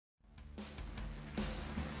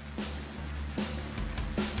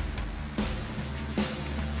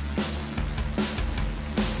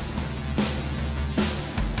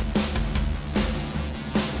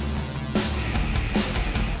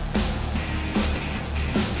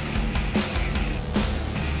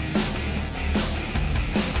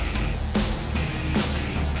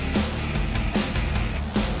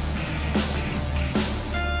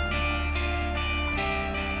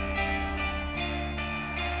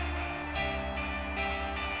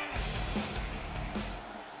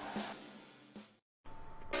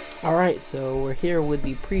Alright, so we're here with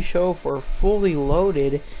the pre-show for Fully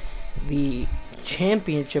Loaded, the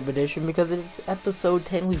championship edition, because it's episode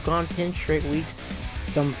 10. We've gone 10 straight weeks,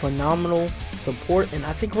 some phenomenal support, and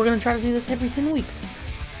I think we're going to try to do this every 10 weeks.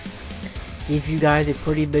 Give you guys a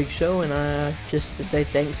pretty big show, and just to say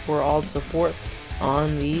thanks for all the support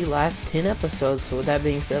on the last 10 episodes. So with that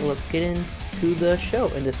being said, let's get into the show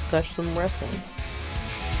and discuss some wrestling.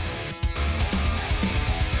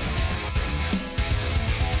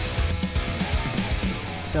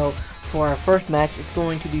 So, for our first match, it's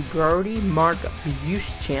going to be Brody Mark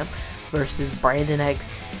Beauchamp versus Brandon X.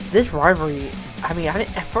 This rivalry,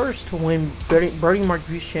 at first, when Brody Mark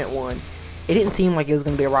Beauchamp won, it didn't seem like it was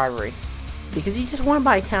going to be a rivalry, because he just won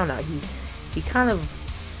by a countout. He kind of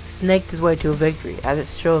snaked his way to a victory, as it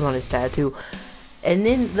shows on his tattoo. And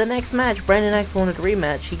then the next match, Brandon X wanted a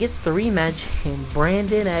rematch. He gets the rematch, and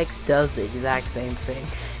Brandon X does the exact same thing.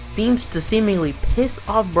 Seems to seemingly piss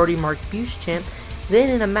off Brody Mark Beauchamp. Then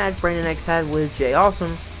in a match Brandon X had with Jay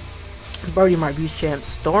Awesome, Brody Mark Beauchamp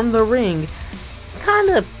stormed the ring,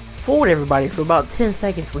 kind of fooled everybody for about 10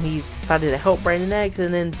 seconds when he decided to help Brandon X,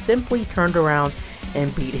 and then simply turned around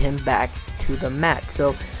and beat him back to the mat.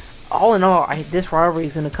 So all in all, this rivalry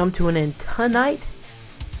is going to come to an end tonight,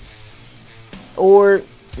 or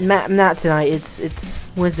not tonight. It's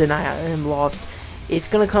Wednesday night. I am lost. It's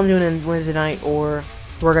going to come to an end Wednesday night, or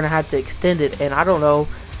we're going to have to extend it, and I don't know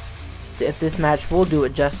if this match will do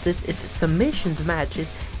it justice. It's a submissions match.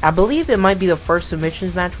 I believe it might be the first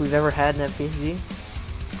submissions match we've ever had in FPSG.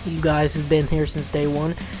 You guys have been here since day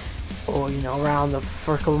one, or around the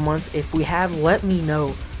first couple months. If we have, let me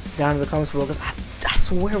know down in the comments below, because I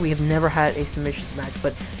swear we have never had a submissions match.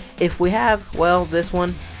 But if we have, well, this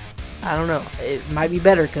one, I don't know, it might be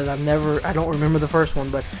better, because I don't remember the first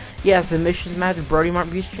one. But yeah, submissions match with Brody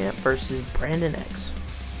Mark Beauchamp versus Brandon X.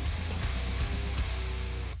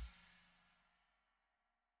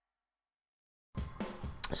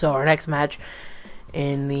 So our next match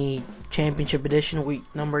in the championship edition, week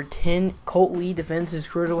number 10, Colt Lee defends his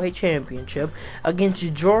Cruiserweight Championship against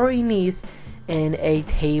Jory Nese in a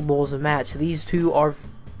tables match. These two are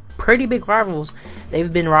pretty big rivals.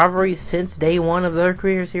 They've been rivalries since day one of their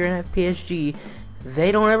careers here in FPSG.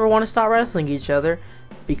 They don't ever want to stop wrestling each other,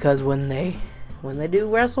 because when they do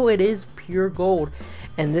wrestle, it is pure gold.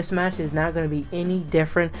 And this match is not going to be any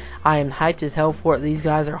different. I am hyped as hell for it. These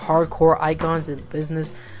guys are hardcore icons in the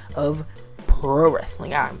business of pro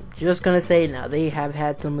wrestling. I'm just going to say it now. They have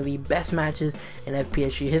had some of the best matches in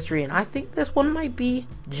FPSG history, and I think this one might be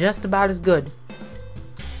just about as good.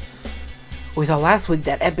 We saw last week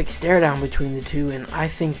that epic stare down between the two, and I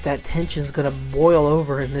think that tension is going to boil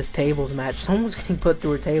over in this tables match. Someone's getting put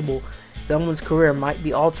through a table. Someone's career might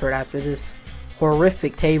be altered after this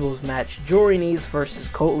horrific tables match. Jory Nese versus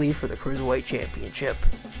Colt Lee for the Cruiserweight Championship.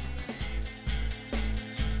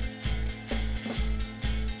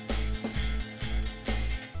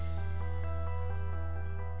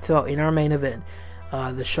 So in our main event,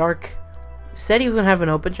 the Shark said he was going to have an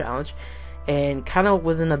open challenge, and kind of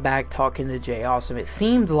was in the back talking to Jay Awesome. It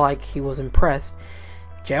seemed like he was impressed.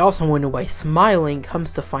 Jay Awesome went away smiling.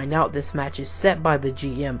 Comes to find out, this match is set by the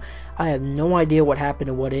GM. I have no idea what happened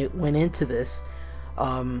and what it went into this.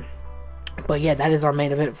 But yeah, that is our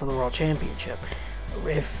main event for the World Championship.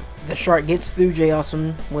 If the Shark gets through Jay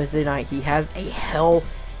Awesome Wednesday night, he has a Hell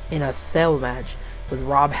in a Cell match with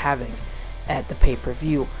Rob Havoc at the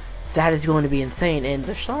pay-per-view. That is going to be insane. And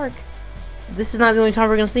the Shark, this is not the only time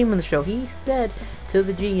we're going to see him in the show. He said to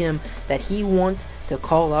the GM that he wants to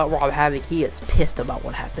call out Rob Havoc. He is pissed about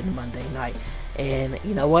what happened Monday night. And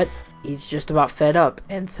you know what? He's just about fed up.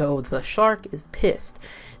 And so the Shark is pissed.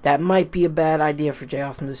 That might be a bad idea for Jay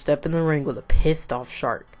Awesome to step in the ring with a pissed off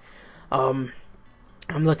Shark. I'm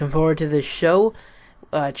looking forward to this show.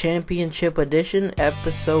 Championship edition,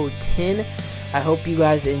 episode 10. I hope you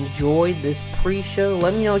guys enjoyed this pre-show.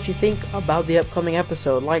 Let me know what you think about the upcoming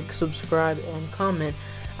episode. Like, subscribe, and comment.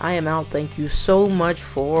 I am out. Thank you so much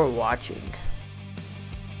for watching.